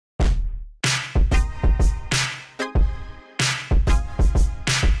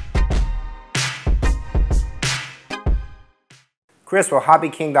Chris with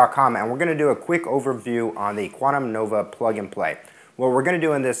HobbyKing.com, and we're going to do a quick overview on the Quanum Nova plug and play. What we're going to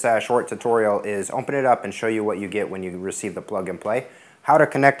do in this short tutorial is open it up and show you what you get when you receive the plug and play, how to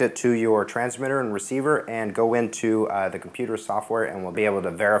connect it to your transmitter and receiver, and go into the computer software, and we'll be able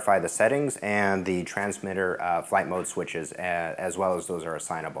to verify the settings and the transmitter flight mode switches, as well as those are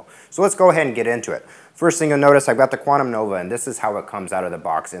assignable. So let's go ahead and get into it. First thing you'll notice, I've got the Quanum Nova, and this is how it comes out of the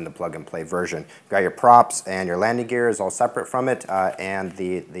box in the plug and play version. You've got your props and your landing gear is all separate from it, and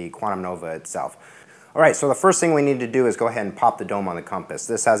the Quanum Nova itself. All right, so the first thing we need to do is go ahead and pop the dome on the compass.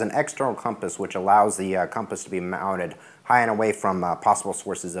 This has an external compass which allows the compass to be mounted high and away from possible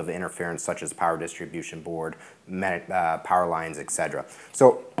sources of interference such as power distribution board, power lines, etc.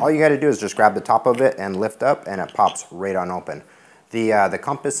 So all you got to do is just grab the top of it and lift up, and it pops right on open. The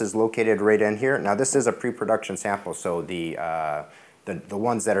compass is located right in here. Now this is a pre-production sample, so the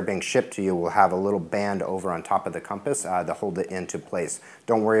ones that are being shipped to you will have a little band over on top of the compass to hold it into place.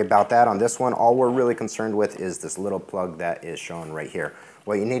 Don't worry about that on this one. All we're really concerned with is this little plug that is shown right here.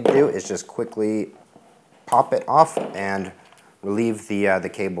 What you need to do is just quickly pop it off and relieve the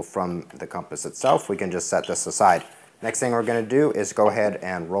cable from the compass itself. We can just set this aside. Next thing we're going to do is go ahead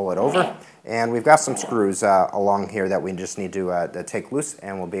and roll it over, and we've got some screws along here that we just need to take loose,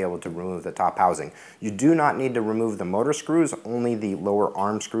 and we'll be able to remove the top housing. You do not need to remove the motor screws, only the lower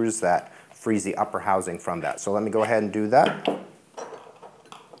arm screws that frees the upper housing from that. So let me go ahead and do that.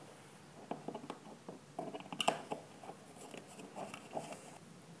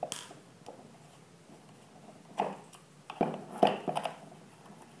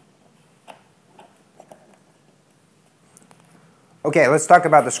 Okay, let's talk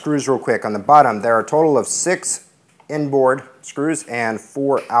about the screws real quick. On the bottom, there are a total of 6 inboard screws and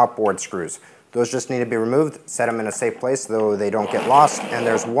 4 outboard screws. Those just need to be removed. Set them in a safe place so they don't get lost. And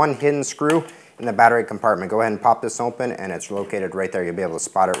there's one hidden screw in the battery compartment. Go ahead and pop this open, and it's located right there. You'll be able to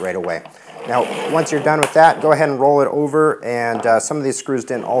spot it right away. Now, once you're done with that, go ahead and roll it over. And some of these screws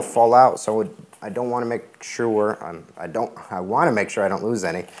didn't all fall out, so I don't want to make sure I want to make sure I don't lose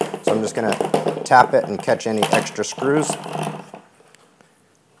any. So I'm just going to tap it and catch any extra screws,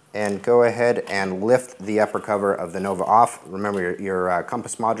 and go ahead and lift the upper cover of the Nova off. Remember, your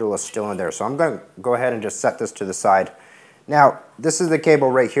compass module is still in there. So I'm going to go ahead and just set this to the side. Now, this is the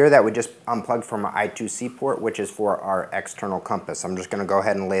cable right here that we just unplugged from our I2C port, which is for our external compass. I'm just going to go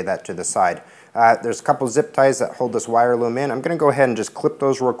ahead and lay that to the side. There's a couple zip ties that hold this wire loom in. I'm going to go ahead and just clip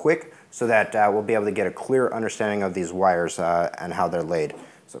those real quick so that we'll be able to get a clear understanding of these wires and how they're laid.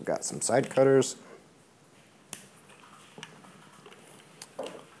 So I've got some side cutters,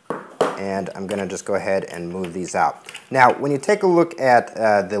 and I'm going to just go ahead and move these out. Now, when you take a look at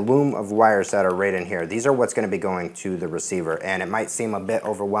the loom of wires that are right in here, these are what's going to be going to the receiver, and it might seem a bit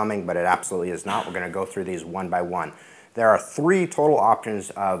overwhelming, but it absolutely is not. We're going to go through these one by one. There are 3 total options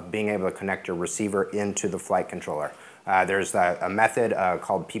of being able to connect your receiver into the flight controller. There's a method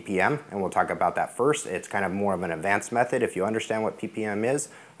called PPM, and we'll talk about that first. It's kind of more of an advanced method. If you understand what PPM is,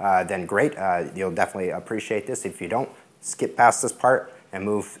 then great. You'll definitely appreciate this. If you don't, skip past this part and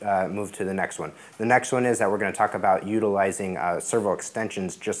move to the next one. The next one is that we're going to talk about utilizing servo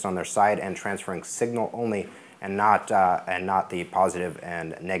extensions just on their side and transferring signal only, and not the positive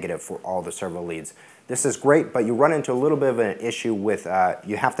and negative for all the servo leads. This is great, but you run into a little bit of an issue with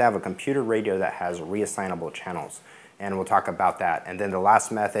you have to have a computer radio that has reassignable channels, and we'll talk about that. And then the last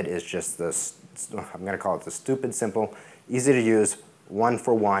method is just this, I'm going to call it the stupid simple, easy to use, 1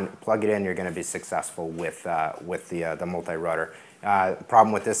 for 1, plug it in, you're going to be successful with the multi-rotor. The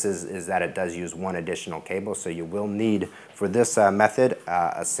problem with this is that it does use 1 additional cable, so you will need, for this method,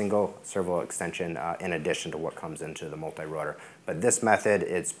 a single servo extension in addition to what comes into the multi-rotor. But this method,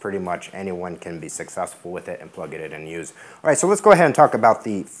 it's pretty much anyone can be successful with it and plug it in and use. All right, so let's go ahead and talk about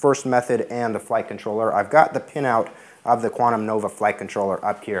the first method and the flight controller. I've got the pinout of the Quanum Nova flight controller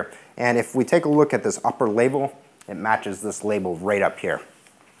up here, and if we take a look at this upper label, it matches this label right up here.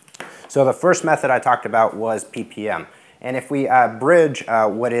 So the first method I talked about was PPM. And if we bridge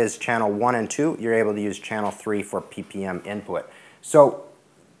what is channel 1 and 2, you're able to use channel 3 for PPM input. So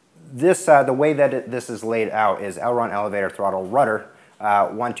this, the way that this is laid out is aileron, elevator, throttle, rudder,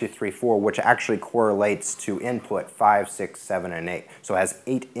 1, 2, 3, 4, which actually correlates to input 5, 6, 7, and 8. So it has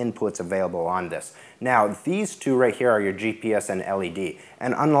 8 inputs available on this. Now, these 2 right here are your GPS and LED.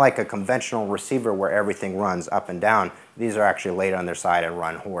 And unlike a conventional receiver where everything runs up and down, these are actually laid on their side and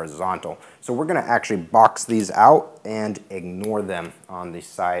run horizontal. So we're going to actually box these out and ignore them on the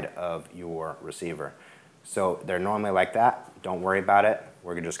side of your receiver. So they're normally like that. Don't worry about it.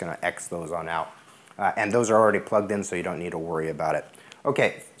 We're just going to X those on out. And those are already plugged in, so you don't need to worry about it.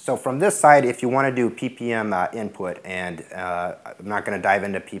 Okay, so from this side, if you want to do PPM input, and I'm not going to dive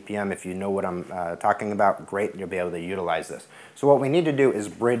into PPM, if you know what I'm talking about, great, you'll be able to utilize this. So what we need to do is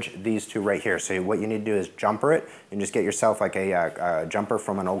bridge these two right here. So what you need to do is jumper it, and just get yourself like a jumper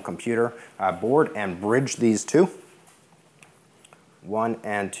from an old computer board and bridge these two, 1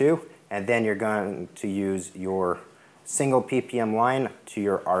 and 2, and then you're going to use your single PPM line to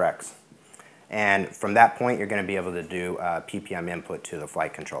your RX. And from that point, you're going to be able to do PPM input to the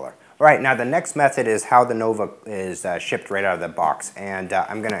flight controller. All right, now the next method is how the Nova is shipped right out of the box. And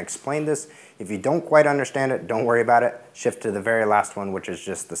I'm going to explain this. If you don't quite understand it, don't worry about it. Shift to the very last one, which is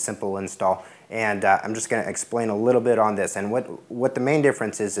just the simple install. And I'm just going to explain a little bit on this. And what the main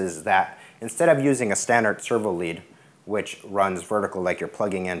difference is that instead of using a standard servo lead, which runs vertical like you're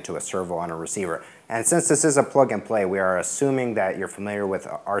plugging into a servo on a receiver. And since this is a plug and play, we are assuming that you're familiar with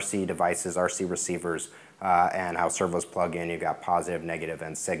RC devices, RC receivers, and how servos plug in. You've got positive, negative,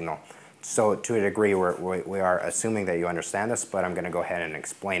 and signal. So to a degree, we are assuming that you understand this, but I'm going to go ahead and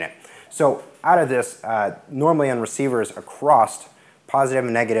explain it. So out of this, normally on receivers across, positive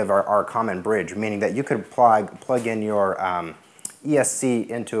and negative are a common bridge, meaning that you could plug in your ESC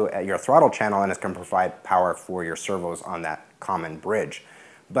into your throttle channel, and it's going to provide power for your servos on that common bridge.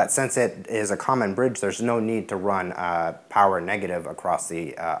 But since it is a common bridge, there's no need to run power negative across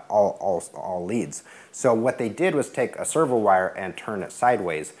the all leads. So what they did was take a servo wire and turn it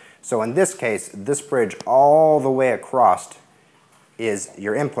sideways. So in this case, this bridge all the way across is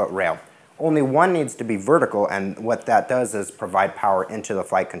your input rail. Only one needs to be vertical, and what that does is provide power into the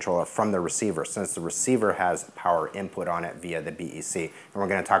flight controller from the receiver, since the receiver has power input on it via the BEC. And we're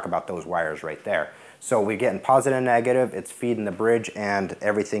going to talk about those wires right there. So we're getting positive and negative, it's feeding the bridge and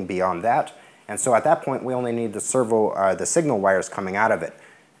everything beyond that. And so at that point, we only need the servo, the signal wires coming out of it.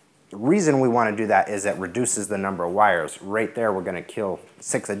 The reason we want to do that is it reduces the number of wires. Right there, we're going to kill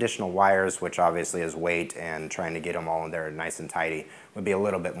 6 additional wires, which obviously is weight, and trying to get them all in there nice and tidy would be a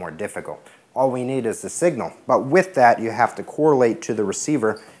little bit more difficult. All we need is the signal. But with that, you have to correlate to the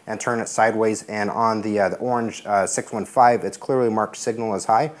receiver and turn it sideways. And on the orange 615, it's clearly marked signal as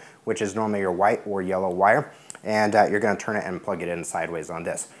high, which is normally your white or yellow wire. And you're going to turn it and plug it in sideways on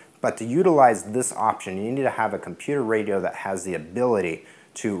this. But to utilize this option, you need to have a computer radio that has the ability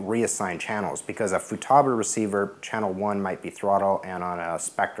to reassign channels, because a Futaba receiver, channel 1 might be throttle, and on a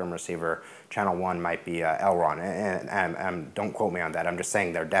Spectrum receiver, channel 1 might be Elron. And don't quote me on that, I'm just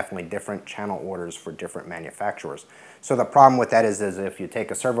saying they're definitely different channel orders for different manufacturers. So the problem with that is if you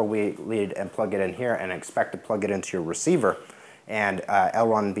take a servo lead and plug it in here and expect to plug it into your receiver, and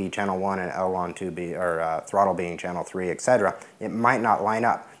Elron be channel 1 and Elron 2 be, or throttle being channel 3, etc., it might not line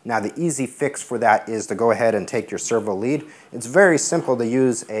up. Now the easy fix for that is to go ahead and take your servo lead. It's very simple to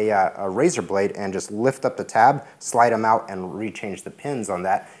use a razor blade and just lift up the tab, slide them out, and rechange the pins on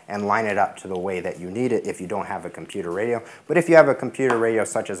that and line it up to the way that you need it if you don't have a computer radio. But if you have a computer radio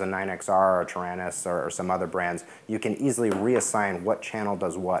such as a 9XR or Taranis or some other brands, you can easily reassign what channel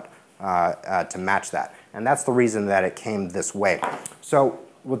does what to match that. And that's the reason that it came this way. So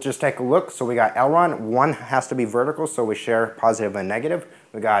we'll just take a look. So we got Elron. One has to be vertical, so we share positive and negative.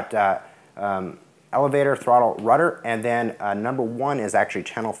 We got elevator, throttle, rudder, and then number 1 is actually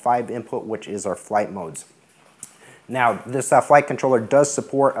channel 5 input, which is our flight modes. Now, this flight controller does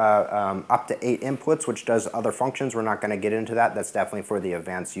support up to 8 inputs, which does other functions. We're not going to get into that. That's definitely for the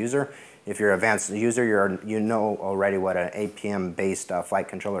advanced user. If you're an advanced user, you know already what an APM-based flight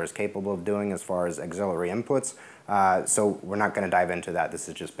controller is capable of doing as far as auxiliary inputs. So we're not going to dive into that. This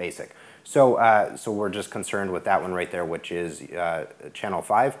is just basic. So, so we're just concerned with that one right there, which is channel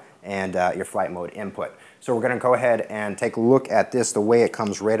 5 and your flight mode input. So we're going to go ahead and take a look at this the way it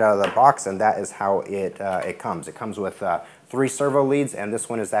comes right out of the box, and that is how it comes. It comes with 3 servo leads, and this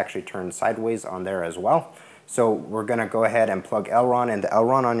one is actually turned sideways on there as well. So we're going to go ahead and plug Elron into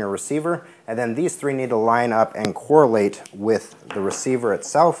Elron on your receiver, and then these 3 need to line up and correlate with the receiver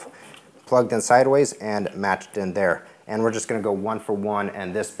itself, plugged in sideways and matched in there. And we're just going to go 1 for 1,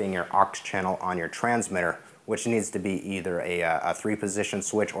 and this being your aux channel on your transmitter, which needs to be either a 3-position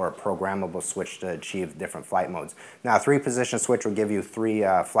switch or a programmable switch to achieve different flight modes. Now, a 3-position switch will give you 3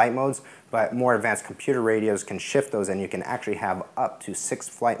 flight modes, but more advanced computer radios can shift those, and you can actually have up to 6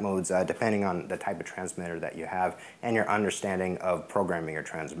 flight modes depending on the type of transmitter that you have and your understanding of programming your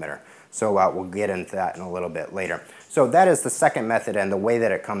transmitter. So we'll get into that in a little bit later. So that is the second method and the way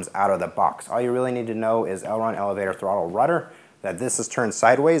that it comes out of the box. All you really need to know is Elron, elevator, throttle, rudder, that this is turned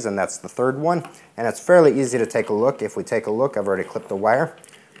sideways, and that's the third one. And it's fairly easy to take a look. If we take a look, I've already clipped the wire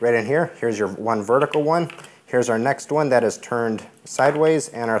right in here. Here's your one vertical one. Here's our next one that is turned sideways,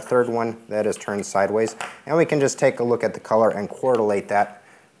 and our third one that is turned sideways. And we can just take a look at the color and correlate that,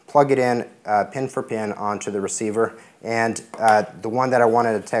 plug it in pin for pin onto the receiver. And the one that I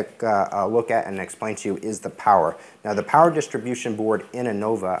wanted to take a look at and explain to you is the power. Now the power distribution board in a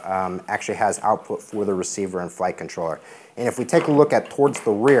Nova actually has output for the receiver and flight controller. And if we take a look at towards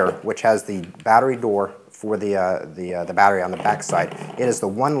the rear, which has the battery door for the battery on the back side, it is the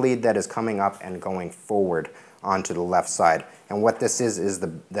one lead that is coming up and going forward onto the left side. And what this is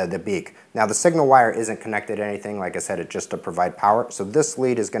the beak. Now the signal wire isn't connected to anything, like I said, it's just to provide power. So this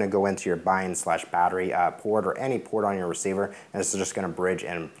lead is going to go into your bind/battery port or any port on your receiver, and it's just going to bridge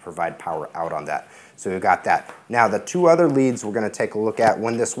and provide power out on that. So we've got that. Now the two other leads we're going to take a look at,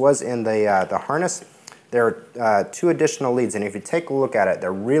 when this was in the harness, there are two additional leads, and if you take a look at it,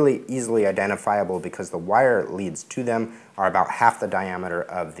 they're really easily identifiable because the wire leads to them are about half the diameter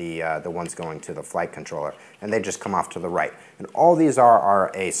of the ones going to the flight controller, and they just come off to the right. And all these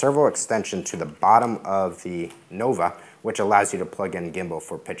are a servo extension to the bottom of the Nova, which allows you to plug in gimbal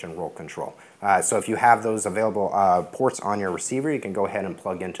for pitch and roll control. So if you have those available ports on your receiver, you can go ahead and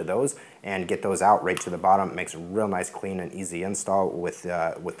plug into those and get those out right to the bottom. It makes a real nice, clean, and easy install with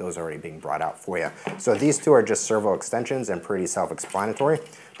those already being brought out for you. So these two are just servo extensions and pretty self-explanatory.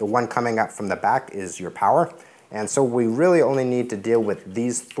 The one coming up from the back is your power. And so we really only need to deal with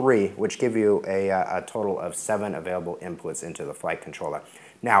these three, which give you a total of 7 available inputs into the flight controller.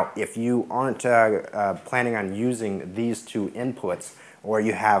 Now, if you aren't planning on using these two inputs, or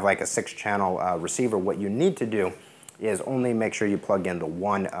you have like a 6-channel receiver, what you need to do is only make sure you plug in the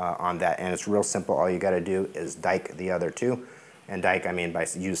one on that, and it's real simple. All you got to do is dike the other two, and dike I mean by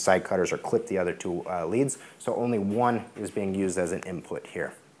use side cutters or clip the other two leads, so only one is being used as an input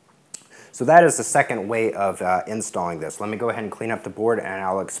here. So that is the second way of installing this. Let me go ahead and clean up the board, and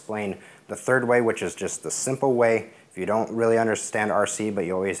I'll explain the third way, which is just the simple way. If you don't really understand RC, but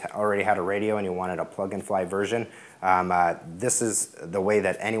you already had a radio and you wanted a plug-and-fly version, this is the way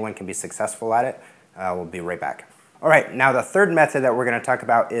that anyone can be successful at it. We'll be right back. All right, now the third method that we're going to talk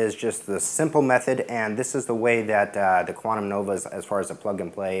about is just the simple method, and this is the way that the Quantum Novas, as far as the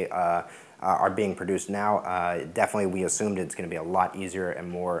plug-and-play, are being produced now. Definitely we assumed it's going to be a lot easier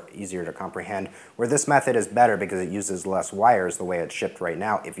and easier to comprehend, where this method is better because it uses less wires the way it's shipped right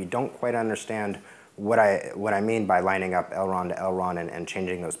now. If you don't quite understand what I mean by lining up Elron to Elron and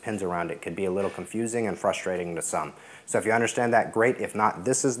changing those pins around, it could be a little confusing and frustrating to some. So if you understand that, great. If not,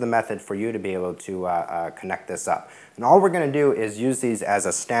 this is the method for you to be able to connect this up. And all we're going to do is use these as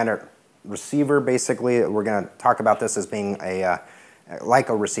a standard receiver. Basically, we're going to talk about this as being like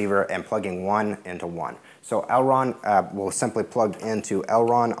a receiver and plugging one into one. So Elron will simply plug into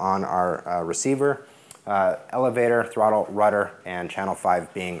Elron on our receiver. Elevator, throttle, rudder, and channel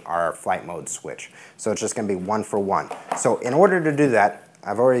 5 being our flight mode switch. So it's just going to be 1 for 1. So in order to do that,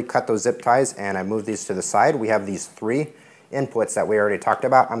 I've already cut those zip ties and I moved these to the side. We have these 3 inputs that we already talked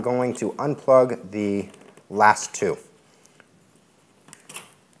about. I'm going to unplug the last 2.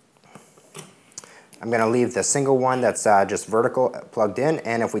 I'm going to leave the single one that's just vertical plugged in,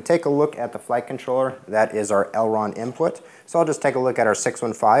 and if we take a look at the flight controller, that is our Elron input. So I'll just take a look at our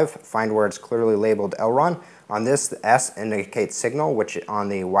 615, find where it's clearly labeled Elron. On this, the S indicates signal, which on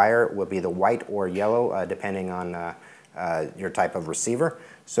the wire will be the white or yellow, depending on your type of receiver.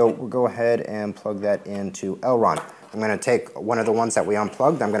 So we'll go ahead and plug that into Elron. I'm going to take one of the ones that we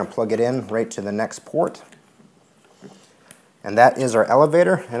unplugged, I'm going to plug it in right to the next port. And that is our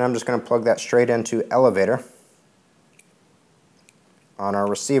elevator, and I'm just going to plug that straight into elevator on our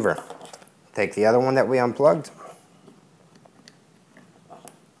receiver. Take the other one that we unplugged,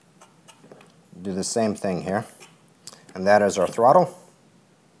 do the same thing here, and that is our throttle.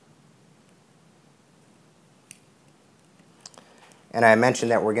 And I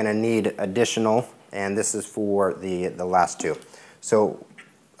mentioned that we're going to need additional, and this is for the last 2. So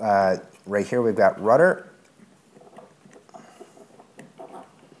right here we've got rudder,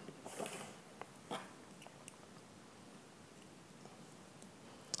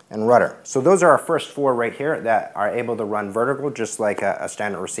 and rudder. So those are our first 4 right here that are able to run vertical just like a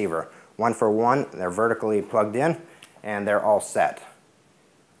standard receiver. 1 for 1, they're vertically plugged in and they're all set.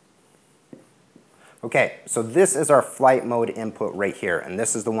 Okay, so this is our flight mode input right here, and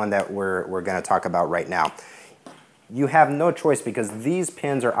this is the one that we're going to talk about right now. You have no choice because these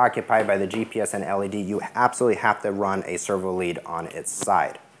pins are occupied by the GPS and LED. You absolutely have to run a servo lead on its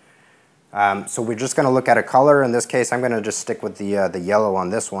side. So we're just going to look at a color. In this case, I'm going to just stick with the yellow on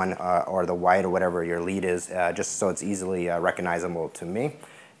this one, or the white, or whatever your lead is, just so it's easily recognizable to me.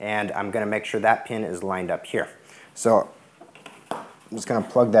 And I'm going to make sure that pin is lined up here. So I'm just going to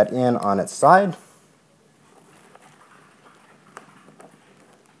plug that in on its side.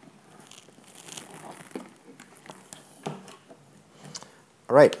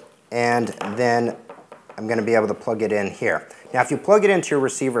 All right, and then I'm going to be able to plug it in here. Now, if you plug it into your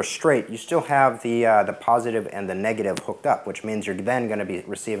receiver straight, you still have the positive and the negative hooked up, which means you're then going to be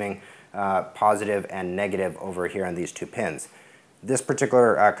receiving positive and negative over here on these two pins. This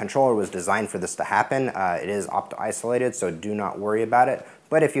particular controller was designed for this to happen. It is opto-isolated, so do not worry about it.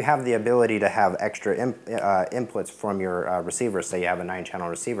 But if you have the ability to have extra inputs from your receiver, say you have a 9-channel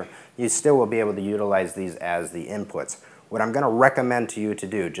receiver, you still will be able to utilize these as the inputs. What I'm going to recommend to you to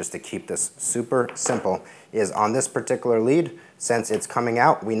do, just to keep this super simple, is on this particular lead, since it's coming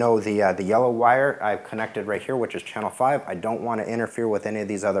out, we know the yellow wire I've connected right here, which is channel 5. I don't want to interfere with any of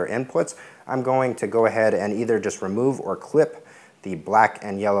these other inputs. I'm going to go ahead and either just remove or clip the black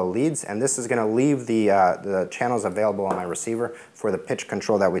and yellow leads, and this is going to leave the channels available on my receiver for the pitch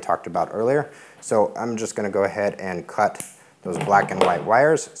control that we talked about earlier. So I'm just going to go ahead and cut those black and white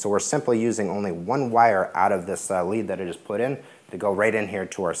wires. So we're simply using only one wire out of this lead that I just put in to go right in here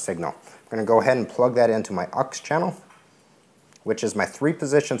to our signal. I'm going to go ahead and plug that into my aux channel, which is my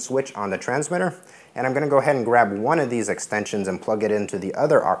 3-position switch on the transmitter. And I'm going to go ahead and grab one of these extensions and plug it into the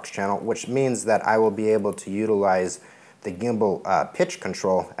other aux channel, which means that I will be able to utilize the gimbal pitch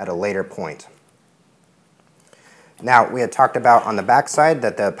control at a later point. Now, we had talked about on the back side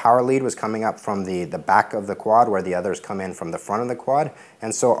that the power lead was coming up from the back of the quad, where the others come in from the front of the quad.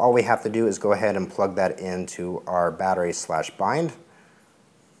 And so all we have to do is go ahead and plug that into our battery/bind.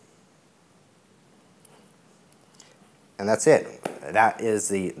 And that's it. That is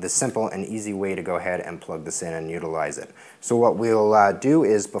the simple and easy way to go ahead and plug this in and utilize it. So what we'll do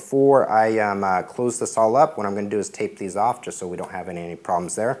is, before I close this all up, what I'm going to do is tape these off just so we don't have any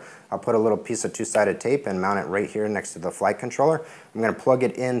problems there. I'll put a little piece of 2-sided tape and mount it right here next to the flight controller. I'm going to plug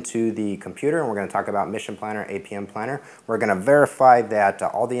it into the computer, and we're going to talk about Mission Planner, APM Planner. We're going to verify that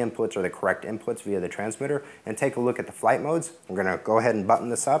all the inputs are the correct inputs via the transmitter, and take a look at the flight modes. We're going to go ahead and button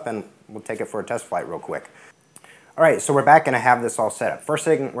this up, and we'll take it for a test flight real quick. All right, so we're back and I have this all set up. First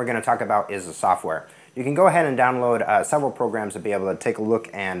thing we're going to talk about is the software. You can go ahead and download several programs to be able to take a look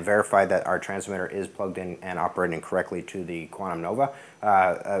and verify that our transmitter is plugged in and operating correctly to the Quanum Nova.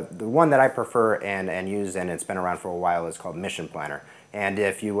 The one that I prefer and use, and it's been around for a while, is called Mission Planner. And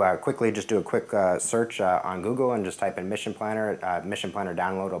if you quickly just do a quick search on Google and just type in Mission Planner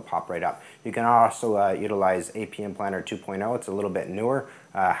download, it'll pop right up. You can also utilize APM Planner 2.0. It's a little bit newer.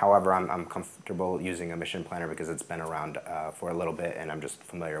 However, I'm comfortable using a Mission Planner because it's been around for a little bit and I'm just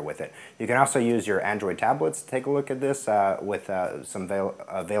familiar with it. You can also use your Android tablets to take a look at this with some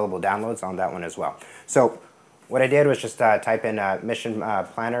available downloads on that one as well. So what I did was just type in Mission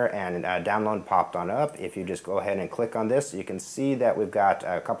Planner, and download popped on up. If you just go ahead and click on this, you can see that we've got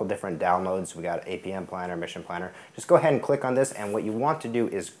a couple different downloads. We got APM Planner, Mission Planner. Just go ahead and click on this, and what you want to do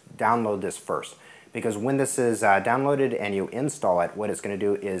is download this first. Because when this is downloaded and you install it, what it's going to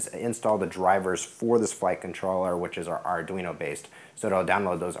do is install the drivers for this flight controller, which is our Arduino based. So it'll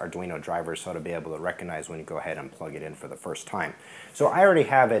download those Arduino drivers so it'll be able to recognize when you go ahead and plug it in for the first time. So I already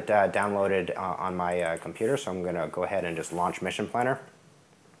have it downloaded on my computer, so I'm going to go ahead and just launch Mission Planner.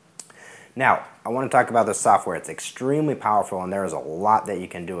 Now, I want to talk about the software. It's extremely powerful, and there is a lot that you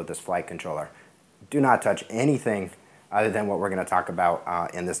can do with this flight controller. Do not touch anything other than what we're going to talk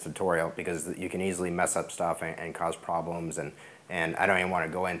about in this tutorial, because you can easily mess up stuff and cause problems, and I don't even want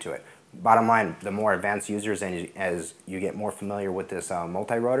to go into it. Bottom line, the more advanced users, and as you get more familiar with this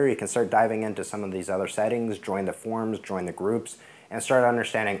multi-rotor, you can start diving into some of these other settings, join the forums, join the groups, and start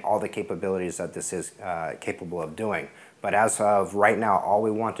understanding all the capabilities that this is capable of doing. But as of right now, all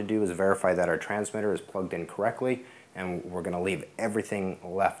we want to do is verify that our transmitter is plugged in correctly, and we're going to leave everything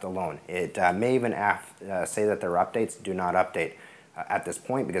left alone. It may even say that there are updates. Do not update at this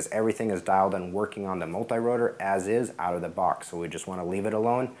point, because everything is dialed and working on the multi-rotor as is out of the box. So we just want to leave it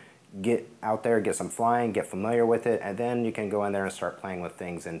alone, get out there, get some flying, get familiar with it, and then you can go in there and start playing with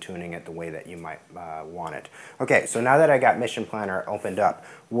things and tuning it the way that you might want it. Okay, so now that I got Mission Planner opened up,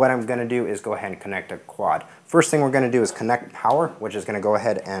 what I'm going to do is go ahead and connect a quad. First thing we're going to do is connect power, which is going to go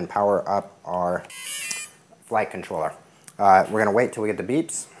ahead and power up our flight controller. We're going to wait till we get the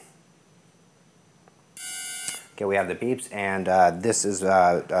beeps. Okay, we have the beeps, and this is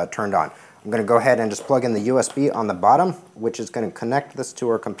turned on. I'm going to go ahead and just plug in the USB on the bottom, which is going to connect this to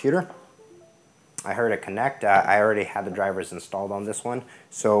our computer. I heard it connect. I already had the drivers installed on this one.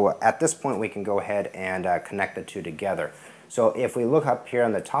 So at this point, we can go ahead and connect the two together. So if we look up here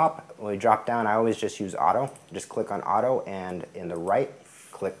on the top, when we drop down, I always just use auto. Just click on auto, and in the right,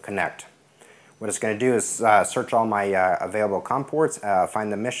 click connect. What it's going to do is search all my available COM ports,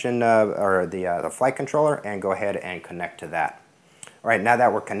 find the mission or the flight controller, and go ahead and connect to that. All right, now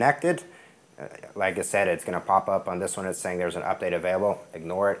that we're connected, Like I said, it's going to pop up on this one. It's saying there's an update available.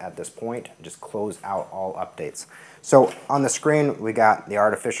 Ignore it at this point. Just close out all updates. So on the screen, we got the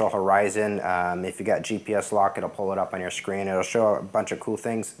artificial horizon. If you got GPS lock, it'll pull it up on your screen. It'll show a bunch of cool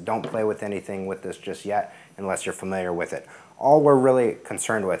things. Don't play with anything with this just yet unless you're familiar with it. All we're really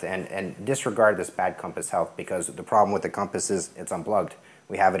concerned with, and disregard this bad compass health, because the problem with the compass is it's unplugged.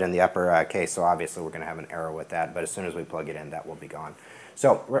 We have it in the upper case, so obviously we're going to have an error with that, but as soon as we plug it in, that will be gone.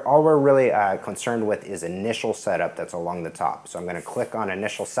 So all we're really concerned with is initial setup that's along the top. So I'm going to click on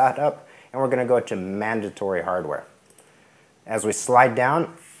initial setup, and we're going to go to mandatory hardware. As we slide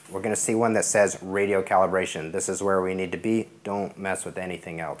down, we're going to see one that says radio calibration. This is where we need to be. Don't mess with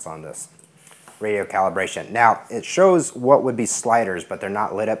anything else on this. Radio calibration. Now, it shows what would be sliders, but they're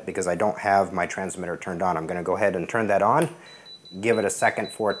not lit up because I don't have my transmitter turned on. I'm going to go ahead and turn that on, give it a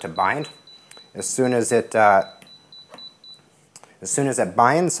second for it to bind. As soon as it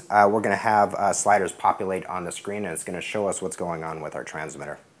binds, we're going to have sliders populate on the screen, and it's going to show us what's going on with our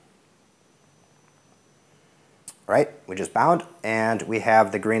transmitter. All right, we just bound, and we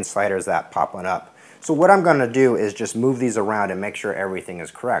have the green sliders that pop on up. So what I'm going to do is just move these around and make sure everything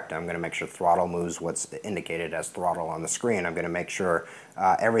is correct. I'm going to make sure throttle moves what's indicated as throttle on the screen. I'm going to make sure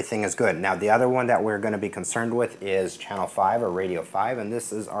everything is good. Now the other one that we're going to be concerned with is channel 5 or radio 5, and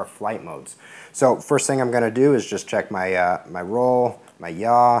this is our flight modes. So first thing I'm going to do is just check my, my roll, my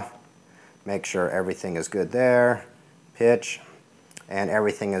yaw, make sure everything is good there, pitch, and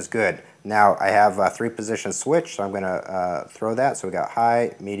everything is good. Now I have a 3-position switch, so I'm going to throw that. So we got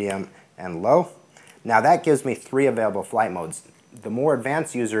high, medium, and low. Now that gives me 3 available flight modes. The more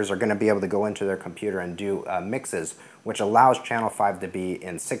advanced users are going to be able to go into their computer and do mixes, which allows channel 5 to be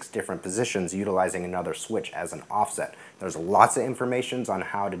in 6 different positions utilizing another switch as an offset. There's lots of information on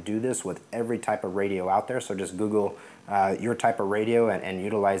how to do this with every type of radio out there, so just Google your type of radio and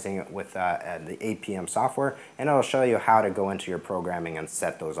utilizing it with the APM software, and it'll show you how to go into your programming and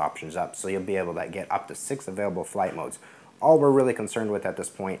set those options up. So you'll be able to get up to 6 available flight modes. All we're really concerned with at this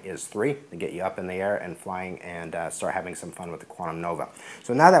point is 3 to get you up in the air and flying and start having some fun with the Quantum Nova.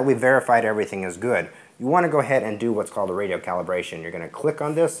 So now that we've verified everything is good, you want to go ahead and do what's called a radio calibration. You're going to click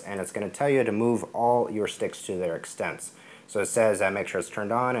on this, and it's going to tell you to move all your sticks to their extents. So it says make sure it's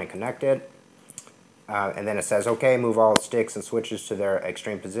turned on and connected, and then it says okay, move all sticks and switches to their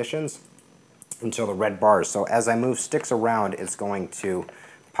extreme positions until the red bars. So as I move sticks around, it's going to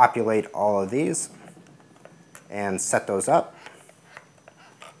populate all of these and set those up,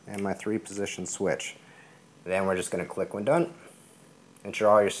 and my 3-position switch. Then we're just going to click when done. Ensure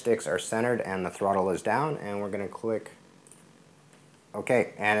all your sticks are centered and the throttle is down, and we're going to click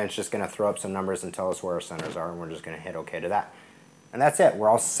OK, and it's just going to throw up some numbers and tell us where our centers are, and we're just going to hit OK to that. And that's it, we're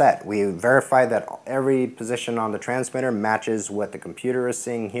all set. We verified that every position on the transmitter matches what the computer is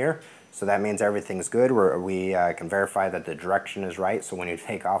seeing here. So that means everything's good. We can verify that the direction is right. So when you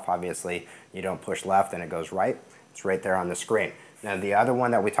take off, obviously, you don't push left and it goes right. It's right there on the screen. Now the other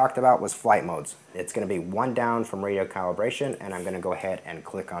one that we talked about was flight modes. It's going to be 1 down from radio calibration, and I'm going to go ahead and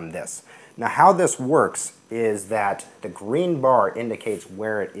click on this. Now how this works is that the green bar indicates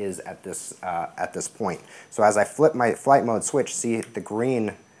where it is at this point. So as I flip my flight mode switch, see the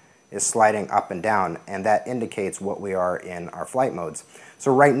green is sliding up and down, and that indicates what we are in our flight modes.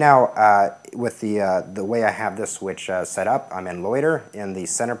 So right now, with the way I have this switch set up, I'm in loiter. In the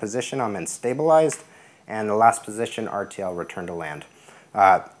center position, I'm in stabilized, and the last position, RTL, return to land.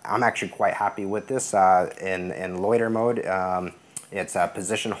 I'm actually quite happy with this. In loiter mode, it's a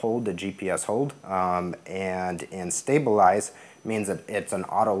position hold, the GPS hold, and in stabilize means that it's an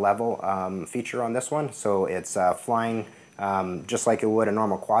auto level feature on this one. So it's flying just like it would a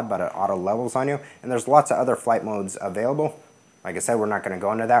normal quad, but it auto levels on you. And there's lots of other flight modes available. Like I said, we're not going to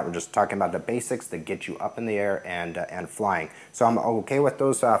go into that. We're just talking about the basics that get you up in the air and flying. So I'm okay with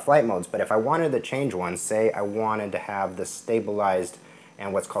those flight modes, but if I wanted to change one, say I wanted to have the stabilized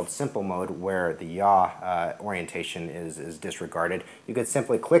and what's called simple mode, where the yaw orientation is disregarded, you could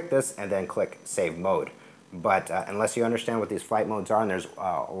simply click this and then click save mode. But unless you understand what these flight modes are, and there's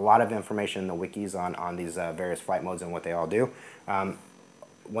a lot of information in the wikis on these various flight modes and what they all do,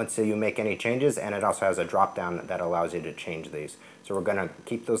 once you make any changes, and it also has a drop down that allows you to change these. So we're going to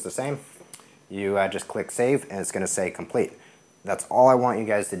keep those the same. You just click save, and it's going to say complete. That's all I want you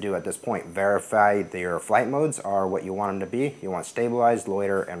guys to do at this point. Verify that your flight modes are what you want them to be. You want stabilized,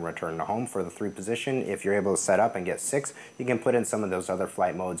 loiter, and return to home for the 3 position. If you're able to set up and get 6, you can put in some of those other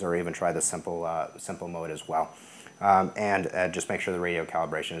flight modes, or even try the simple mode as well. Just make sure the radio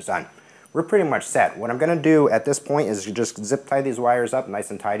calibration is done. We're pretty much set. What I'm going to do at this point is just zip tie these wires up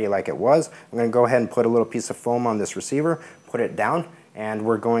nice and tidy like it was. I'm going to go ahead and put a little piece of foam on this receiver, put it down, and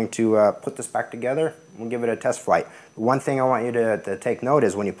we're going to put this back together. We'll give it a test flight. One thing I want you to take note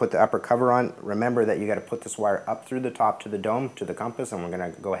is when you put the upper cover on, remember that you got to put this wire up through the top to the dome, to the compass, and we're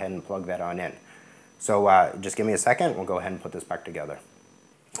going to go ahead and plug that on in. So just give me a second, we'll go ahead and put this back together.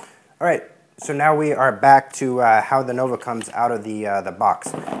 All right, so now we are back to how the Nova comes out of the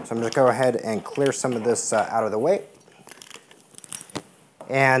box. So I'm going to go ahead and clear some of this out of the way.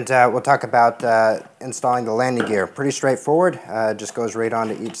 And we'll talk about installing the landing gear. Pretty straightforward, just goes right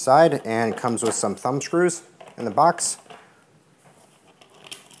onto each side and comes with some thumb screws in the box.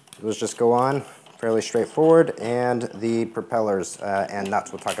 Those just go on, fairly straightforward, and the propellers and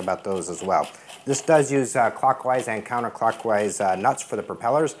nuts, we'll talk about those as well. This does use clockwise and counterclockwise nuts for the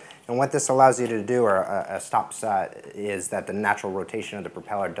propellers, and what this allows you to do, or stops, is that the natural rotation of the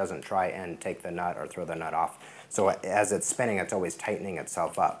propeller doesn't try and take the nut or throw the nut off. So as it's spinning, it's always tightening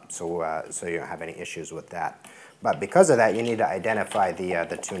itself up, so, so you don't have any issues with that. But because of that, you need to identify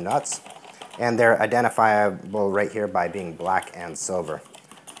the two nuts, and they're identifiable right here by being black and silver.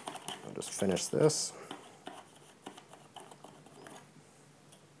 I'll just finish this.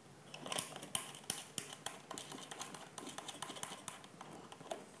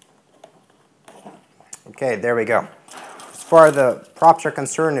 Okay, there we go. As far as the props are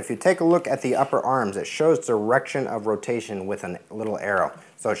concerned, if you take a look at the upper arms, it shows direction of rotation with a little arrow.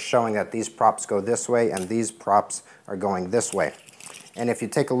 So it's showing that these props go this way and these props are going this way. And if you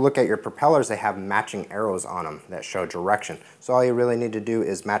take a look at your propellers, they have matching arrows on them that show direction. So all you really need to do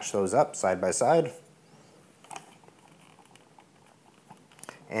is match those up side by side.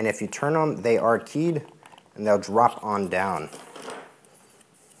 And if you turn them, they are keyed and they'll drop on down.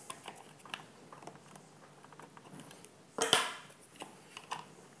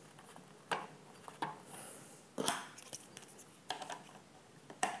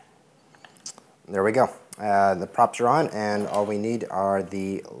 There we go. The props are on, and all we need are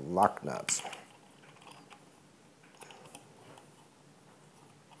the lock nuts.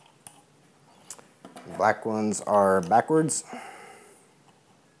 The black ones are backwards,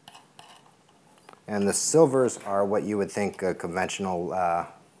 and the silvers are what you would think a conventional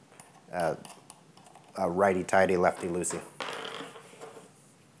righty-tighty, lefty-loosey.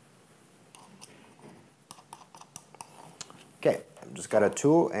 Okay. Just got a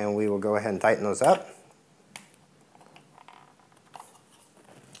tool and we will go ahead and tighten those up.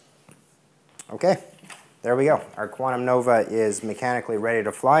 Okay, there we go. Our Quantum Nova is mechanically ready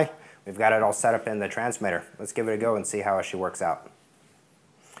to fly. We've got it all set up in the transmitter. Let's give it a go and see how she works out.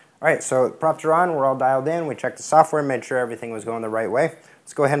 All right, so the props are on, we're all dialed in, we checked the software, made sure everything was going the right way.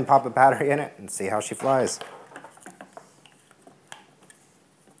 Let's go ahead and pop a battery in it and see how she flies.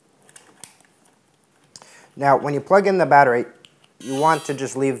 Now, when you plug in the battery, you want to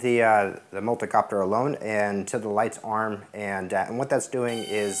just leave the multicopter alone and to the light's arm, and what that's doing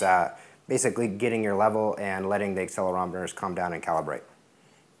is basically getting your level and letting the accelerometers calm down and calibrate.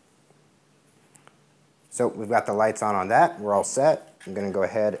 So we've got the lights on that, we're all set. I'm going to go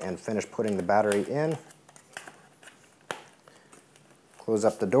ahead and finish putting the battery in. Close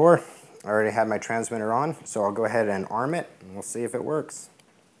up the door. I already had my transmitter on, so I'll go ahead and arm it and we'll see if it works.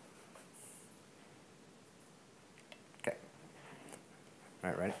 All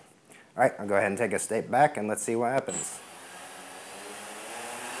right, ready? All right, I'll go ahead and take a step back and let's see what happens.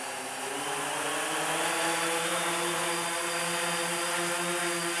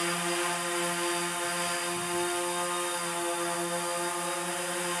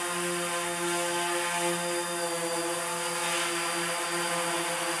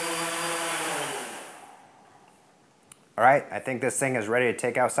 All right, I think this thing is ready to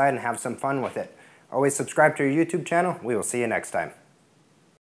take outside and have some fun with it. Always subscribe to your YouTube channel. We will see you next time.